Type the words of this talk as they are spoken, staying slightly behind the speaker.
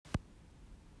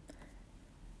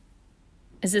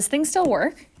Is this thing still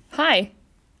work? Hi.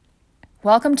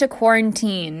 Welcome to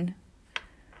quarantine,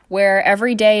 where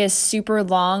every day is super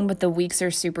long, but the weeks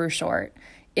are super short.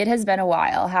 It has been a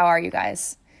while. How are you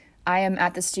guys? I am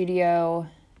at the studio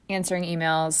answering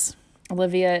emails.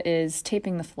 Olivia is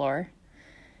taping the floor.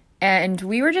 And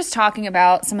we were just talking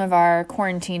about some of our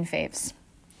quarantine faves.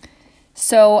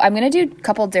 So I'm going to do a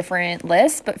couple different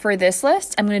lists, but for this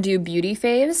list, I'm going to do beauty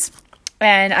faves.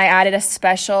 And I added a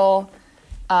special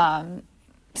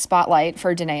spotlight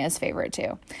for Danae's favorite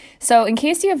too. So in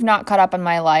case you have not caught up on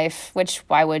my life, which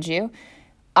why would you?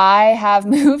 I have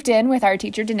moved in with our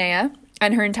teacher Danae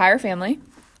and her entire family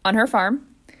on her farm.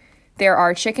 There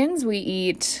are chickens. We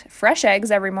eat fresh eggs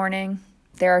every morning.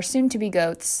 There are soon to be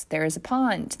goats. There is a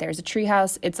pond. There's a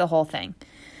treehouse. It's a whole thing.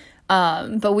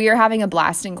 But we are having a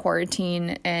blast in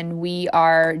quarantine and we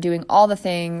are doing all the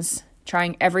things,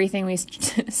 trying everything we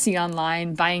see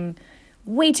online, buying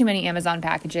way too many Amazon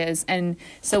packages. And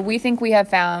so we think we have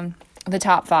found the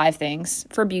top 5 things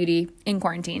for beauty in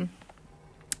quarantine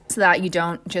so that you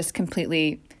don't just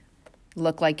completely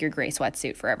look like your gray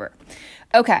sweatsuit forever.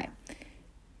 Okay.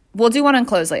 We'll do one on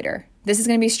clothes later. This is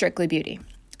going to be strictly beauty.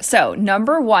 So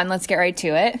number 1, let's get right to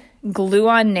it. Glue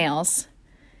on nails.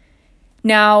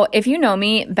 Now, if you know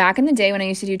me, back in the day when I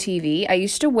used to do TV, I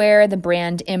used to wear the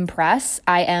brand Impress,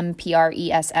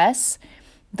 Impress.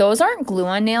 Those aren't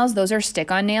glue-on nails, those are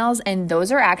stick-on nails, and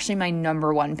those are actually my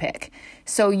number 1 pick.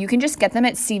 So you can just get them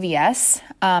at CVS.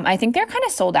 I think they're kind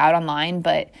of sold out online,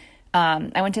 but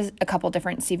I went to a couple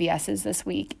different CVS's this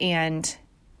week, and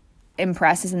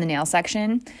Impress is in the nail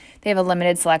section. They have a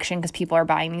limited selection because people are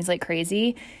buying these like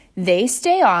crazy. They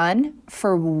stay on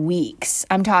for weeks.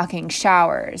 I'm talking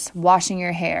showers, washing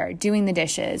your hair, doing the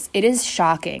dishes. It is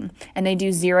shocking, and they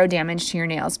do 0 damage to your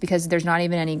nails because there's not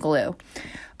even any glue.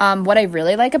 What I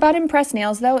really like about Impress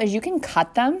nails, though, is you can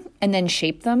cut them and then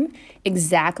shape them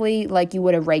exactly like you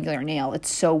would a regular nail.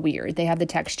 It's so weird. They have the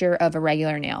texture of a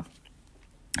regular nail.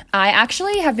 I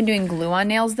actually have been doing glue-on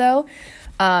nails, though,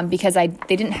 because they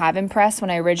didn't have Impress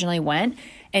when I originally went,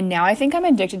 and now I think I'm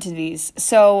addicted to these.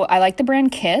 So I like the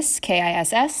brand Kiss,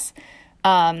 Kiss,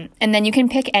 and then you can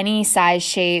pick any size,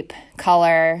 shape,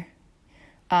 color,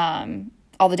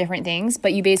 all the different things,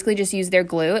 but you basically just use their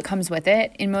glue. It comes with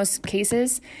it in most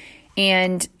cases,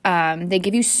 and they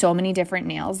give you so many different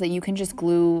nails that you can just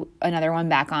glue another one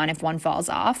back on if one falls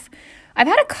off. I've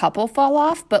had a couple fall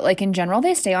off, but like in general,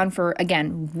 they stay on for,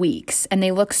 again, weeks, and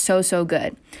they look so, so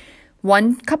good.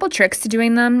 One couple tricks to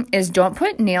doing them is don't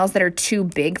put nails that are too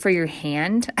big for your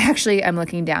hand. Actually, I'm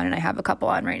looking down and I have a couple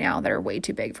on right now that are way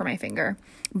too big for my finger,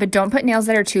 but don't put nails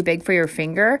that are too big for your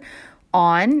finger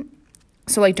on.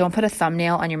 So like don't put a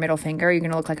thumbnail on your middle finger. You're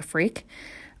going to look like a freak.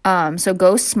 So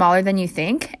go smaller than you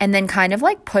think and then kind of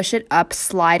like push it up,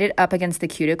 slide it up against the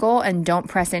cuticle and don't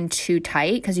press in too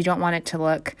tight because you don't want it to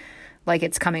look like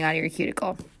it's coming out of your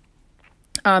cuticle.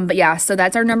 But yeah, so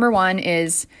that's our number 1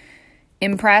 is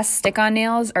Impress stick-on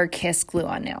nails or Kiss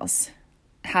glue-on nails.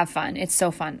 Have fun. It's so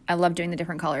fun. I love doing the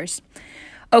different colors.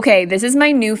 Okay, this is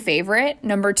my new favorite,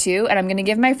 number 2, and I'm going to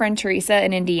give my friend Teresa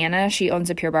in Indiana. She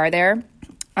owns a Pure Barre there.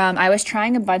 I was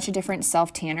trying a bunch of different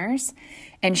self-tanners,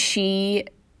 and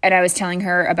I was telling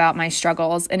her about my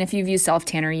struggles, and if you've used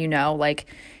self-tanner, you know, like,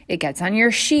 it gets on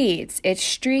your sheets, it's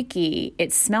streaky,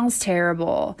 it smells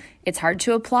terrible, it's hard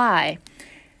to apply.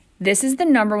 This is the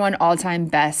number 1 all-time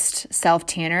best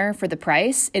self-tanner for the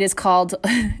price. It is called,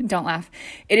 don't laugh,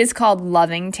 it is called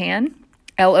Loving Tan,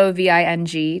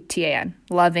 Lovingtan,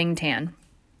 Loving Tan.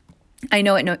 I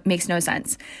know it makes no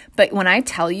sense, but when I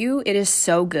tell you, it is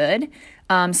so good.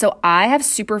 So I have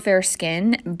super fair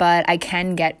skin, but I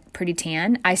can get pretty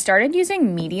tan. I started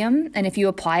using medium, and if you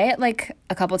apply it like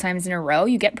a couple times in a row,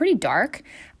 you get pretty dark.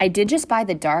 I did just buy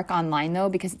the dark online though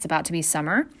because it's about to be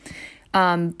summer.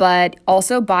 But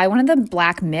also buy one of the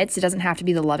black mitts. It doesn't have to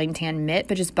be the Loving Tan mitt,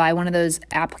 but just buy one of those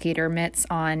applicator mitts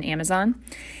on Amazon.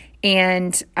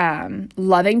 And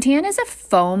Loving Tan is a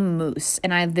foam mousse,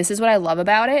 and this is what I love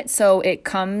about it. So it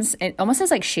almost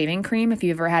has like shaving cream if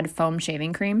you've ever had foam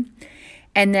shaving cream.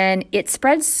 And then it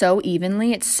spreads so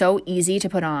evenly. It's so easy to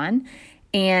put on.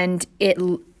 And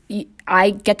I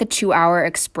get the 2-hour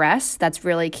express. That's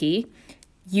really key.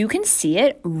 You can see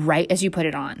it right as you put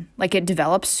it on. Like it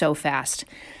develops so fast.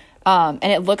 And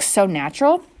it looks so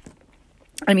natural.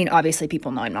 I mean, obviously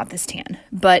people know I'm not this tan,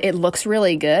 but it looks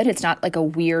really good. It's not like a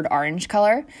weird orange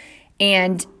color.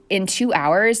 And in 2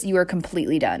 hours, you are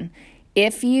completely done.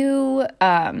 If you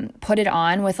put it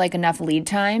on with like enough lead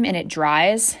time and it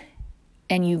dries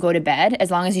and you go to bed, as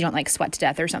long as you don't like sweat to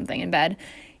death or something in bed,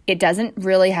 It doesn't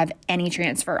really have any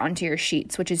transfer onto your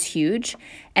sheets, which is huge.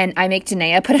 And I make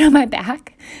Danae put it on my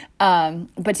back.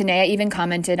 But Danae even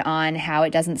commented on how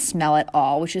it doesn't smell at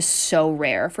all, which is so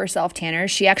rare for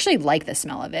self-tanners. She actually liked the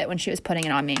smell of it when she was putting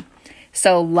it on me.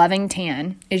 So Loving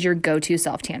Tan is your go-to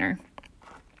self-tanner.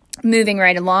 Moving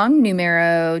right along,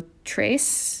 numero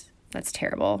tres. That's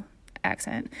terrible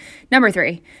accent. Number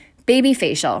 3, baby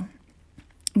facial.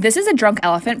 This is a Drunk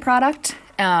Elephant product.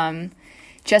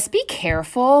 Just be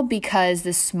careful because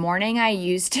this morning I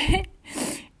used it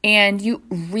and you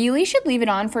really should leave it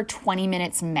on for 20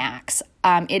 minutes max.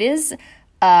 It is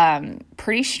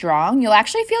pretty strong. You'll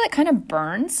actually feel it kind of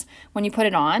burns when you put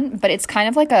it on, but it's kind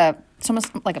of like it's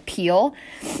almost like a peel.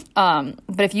 But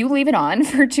if you leave it on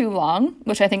for too long,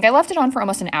 which I think I left it on for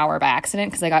almost an hour by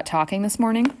accident because I got talking this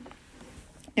morning,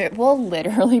 it will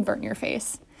literally burn your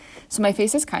face. So my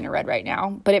face is kind of red right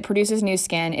now, but it produces new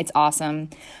skin. It's awesome.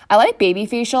 I like baby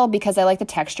facial because I like the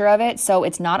texture of it. So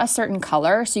it's not a certain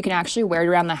color, so you can actually wear it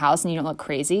around the house and you don't look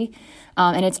crazy.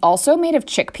 And it's also made of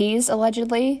chickpeas,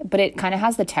 allegedly, but it kind of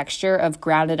has the texture of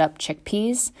grounded up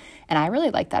chickpeas. And I really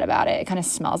like that about it. It kind of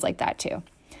smells like that too.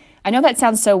 I know that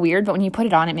sounds so weird, but when you put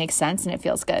it on, it makes sense and it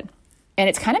feels good. And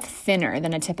it's kind of thinner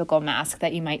than a typical mask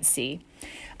that you might see.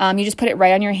 You just put it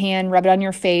right on your hand, rub it on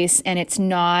your face, and it's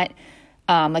not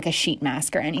like a sheet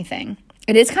mask or anything.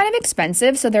 It is kind of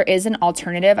expensive, so there is an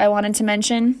alternative I wanted to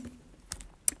mention.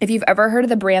 If you've ever heard of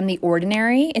the brand The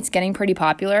Ordinary, it's getting pretty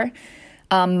popular.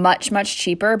 Much, much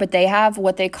cheaper, but they have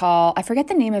what they call, I forget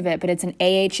the name of it, but it's an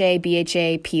AHA,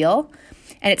 BHA peel,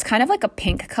 and it's kind of like a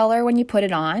pink color when you put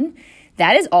it on.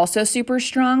 That is also super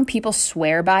strong. People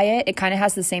swear by it. It kind of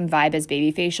has the same vibe as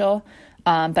baby facial,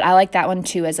 but I like that one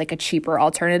too as like a cheaper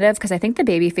alternative because I think the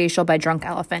baby facial by Drunk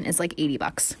Elephant is like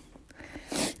 $80.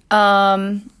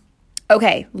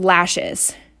 Okay,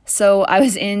 lashes. So I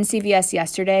was in CVS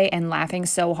yesterday and laughing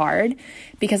so hard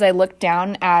because I looked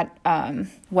down at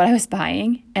what I was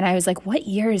buying and I was like, what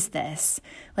year is this?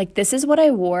 Like, this is what I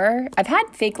wore. I've had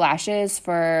fake lashes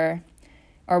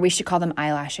or we should call them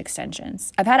eyelash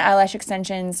extensions. I've had eyelash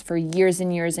extensions for years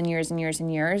and years and years and years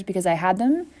and years because I had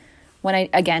them when I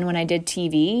did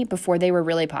TV before they were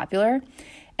really popular.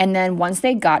 And then once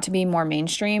they got to be more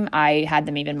mainstream, I had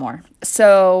them even more.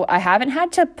 So I haven't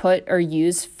had to put or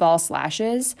use false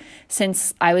lashes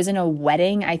since I was in a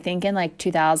wedding, I think in like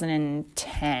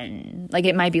 2010. Like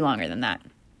it might be longer than that.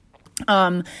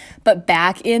 But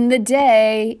back in the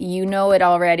day, you know it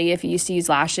already if you used to use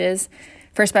lashes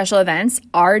for special events.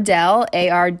 Ardell,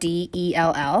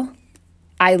 Ardell.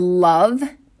 I love,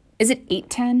 is it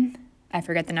 810? I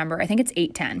forget the number. I think it's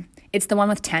 810. It's the one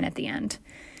with 10 at the end.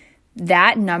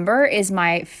 That number is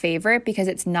my favorite because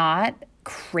it's not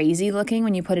crazy looking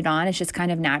when you put it on. It's just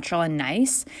kind of natural and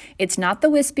nice. It's not the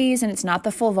wispies and it's not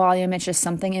the full volume. It's just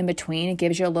something in between. It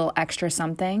gives you a little extra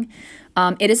something.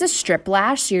 It is a strip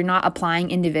lash, so you're not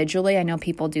applying individually. I know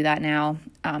people do that now.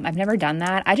 I've never done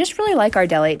that. I just really like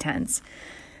Ardell 810s.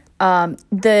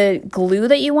 The glue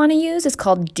that you want to use is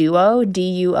called Duo,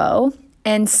 D-U-O.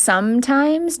 And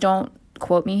sometimes, don't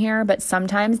quote me here, but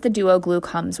sometimes the Duo glue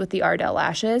comes with the Ardell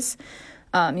lashes.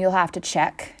 You'll have to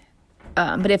check.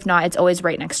 But if not, it's always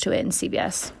right next to it in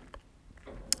CVS.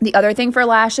 The other thing for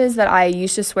lashes that I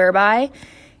used to swear by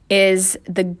is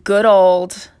the good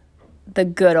old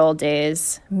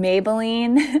days.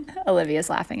 Maybelline. Olivia's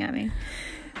laughing at me.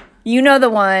 You know the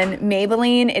one,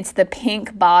 Maybelline. It's the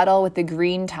pink bottle with the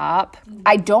green top.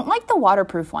 I don't like the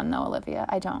waterproof one though, Olivia.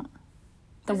 I don't.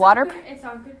 It's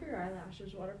not good for your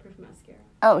eyelashes, waterproof mascara.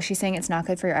 Oh, she's saying it's not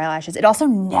good for your eyelashes. It also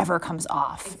never comes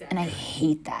off. Exactly. And I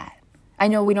hate that. I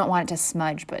know we don't want it to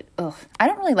smudge, but I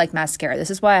don't really like mascara.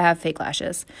 This is why I have fake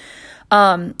lashes.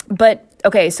 But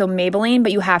okay, so Maybelline,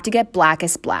 but you have to get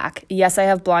Blackest Black. Yes, I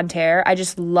have blonde hair. I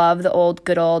just love the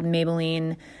good old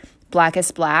Maybelline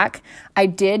Blackest Black. I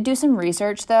did do some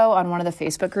research though on one of the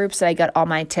Facebook groups that I got all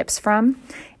my tips from.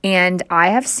 And I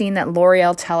have seen that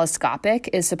L'Oreal Telescopic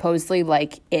is supposedly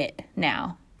like it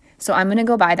now. So I'm going to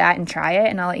go buy that and try it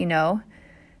and I'll let you know.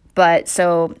 But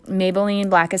so Maybelline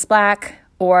Blackest Black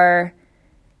or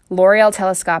L'Oreal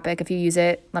Telescopic, if you use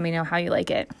it, let me know how you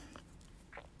like it.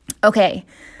 Okay,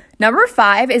 number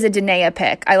 5 is a Danae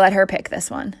pick. I let her pick this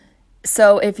one.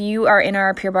 So if you are in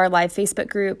our Pure Barre Live Facebook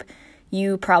group,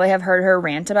 you probably have heard her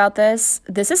rant about this.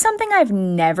 This is something I've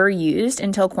never used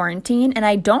until quarantine, and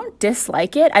I don't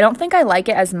dislike it. I don't think I like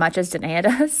it as much as Danae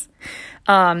does.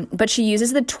 But she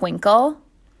uses the Twinkle,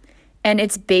 and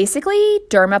it's basically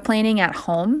dermaplaning at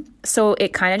home. So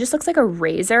it kind of just looks like a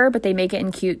razor, but they make it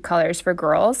in cute colors for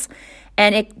girls.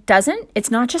 And it's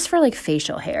not just for like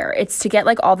facial hair. It's to get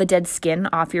like all the dead skin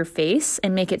off your face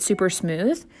and make it super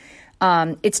smooth.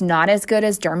 It's not as good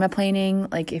as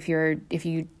dermaplaning, like if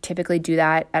you typically do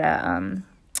that at a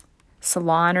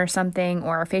salon or something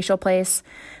or a facial place,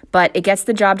 but it gets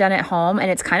the job done at home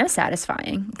and it's kind of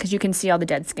satisfying because you can see all the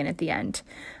dead skin at the end.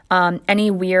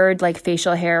 Any weird like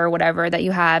facial hair or whatever that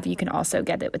you have, you can also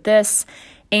get it with this.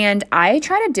 And I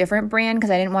tried a different brand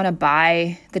because I didn't want to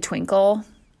buy the Twinkle.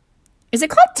 Is it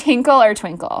called Tinkle or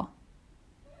Twinkle?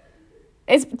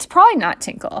 It's probably not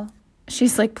Tinkle.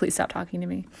 She's like, please stop talking to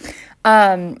me.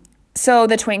 So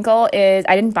the Twinkle is,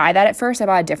 I didn't buy that at first. I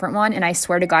bought a different one, and I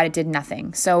swear to God, it did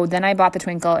nothing. So then I bought the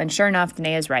Twinkle, and sure enough,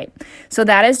 Danae's right. So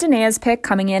that is Danae's pick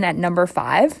coming in at number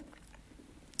 5.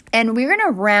 And we're going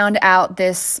to round out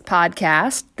this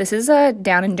podcast. This is a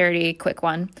down and dirty quick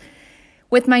one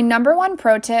with my number 1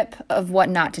 pro tip of what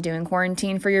not to do in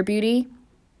quarantine for your beauty.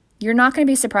 You're not going to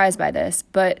be surprised by this,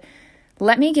 but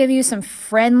let me give you some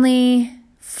friendly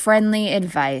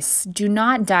advice. Do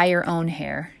not dye your own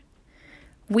hair.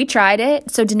 We tried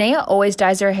it. So Danae always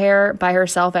dyes her hair by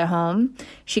herself at home.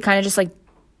 She kind of just like,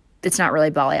 it's not really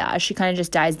balayage. She kind of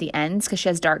just dyes the ends because she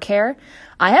has dark hair.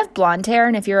 I have blonde hair,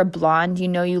 and if you're a blonde, you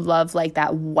know you love like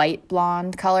that white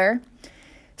blonde color.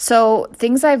 So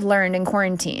things I've learned in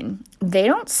quarantine, they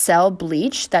don't sell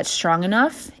bleach that's strong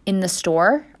enough in the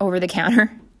store over the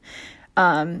counter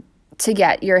to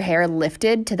get your hair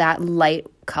lifted to that light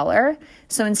color.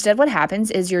 So instead what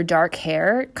happens is your dark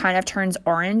hair kind of turns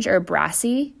orange or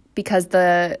brassy because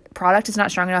the product is not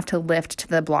strong enough to lift to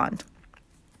the blonde.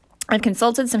 I've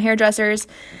consulted some hairdressers,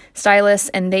 stylists,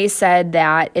 and they said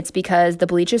that it's because the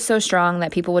bleach is so strong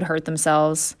that people would hurt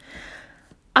themselves.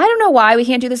 I don't know why we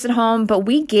can't do this at home, but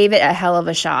we gave it a hell of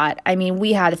a shot. I mean,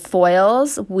 we had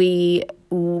foils. We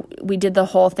did the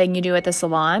whole thing you do at the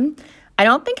salon. I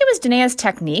don't think it was Danae's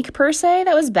technique per se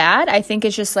that was bad. I think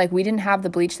it's just like we didn't have the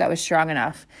bleach that was strong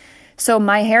enough. So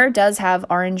my hair does have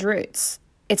orange roots.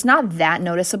 It's not that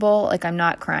noticeable. Like I'm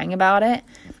not crying about it,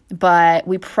 but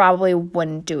we probably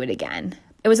wouldn't do it again.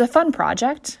 It was a fun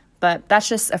project, but that's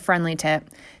just a friendly tip.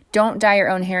 Don't dye your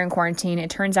own hair in quarantine.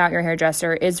 It turns out your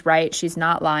hairdresser is right. She's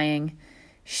not lying.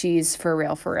 She's for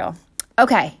real, for real.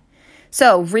 Okay,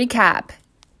 so recap.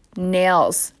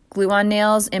 Nails. Glue-on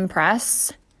nails,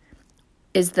 Impress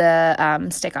is the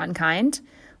stick-on kind.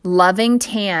 Loving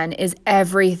Tan is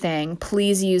everything.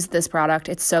 Please use this product.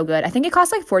 It's so good. I think it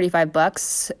costs like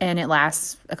 $45 and it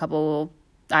lasts a couple,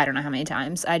 I don't know how many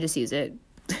times. I just use it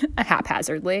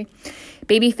haphazardly.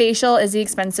 Baby Facial is the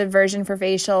expensive version for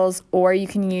facials, or you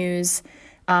can use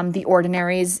The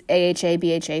Ordinary's AHA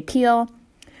BHA peel.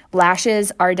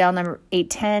 Lashes, Ardell number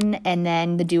 810, and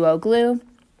then the Duo Glue.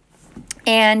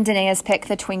 And Danae's pick,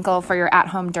 the Twinkle, for your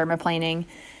at-home dermaplaning.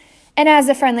 And as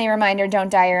a friendly reminder, don't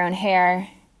dye your own hair.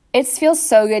 It feels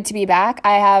so good to be back.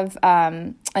 I have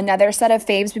another set of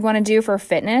faves we want to do for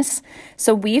fitness.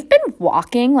 So we've been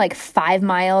walking like 5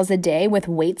 miles a day with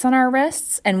weights on our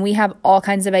wrists, and we have all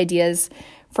kinds of ideas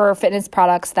for fitness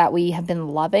products that we have been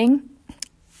loving.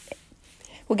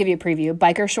 We'll give you a preview.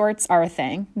 Biker shorts are a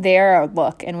thing. They're a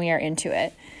look, and we are into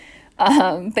it.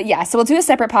 But yeah, so we'll do a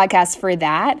separate podcast for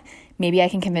that. Maybe I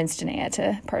can convince Danae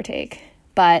to partake.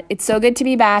 But it's so good to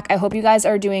be back. I hope you guys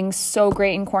are doing so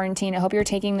great in quarantine. I hope you're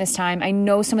taking this time. I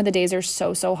know some of the days are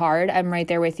so hard. I'm right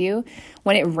there with you.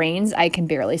 When it rains, I can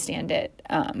barely stand it.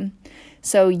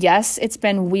 So yes, it's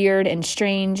been weird and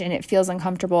strange and it feels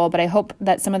uncomfortable, but I hope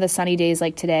that some of the sunny days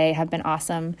like today have been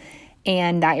awesome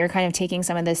and that you're kind of taking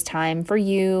some of this time for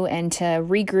you and to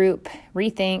regroup,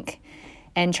 rethink,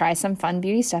 and try some fun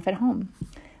beauty stuff at home.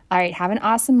 All right, have an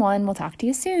awesome one. We'll talk to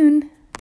you soon.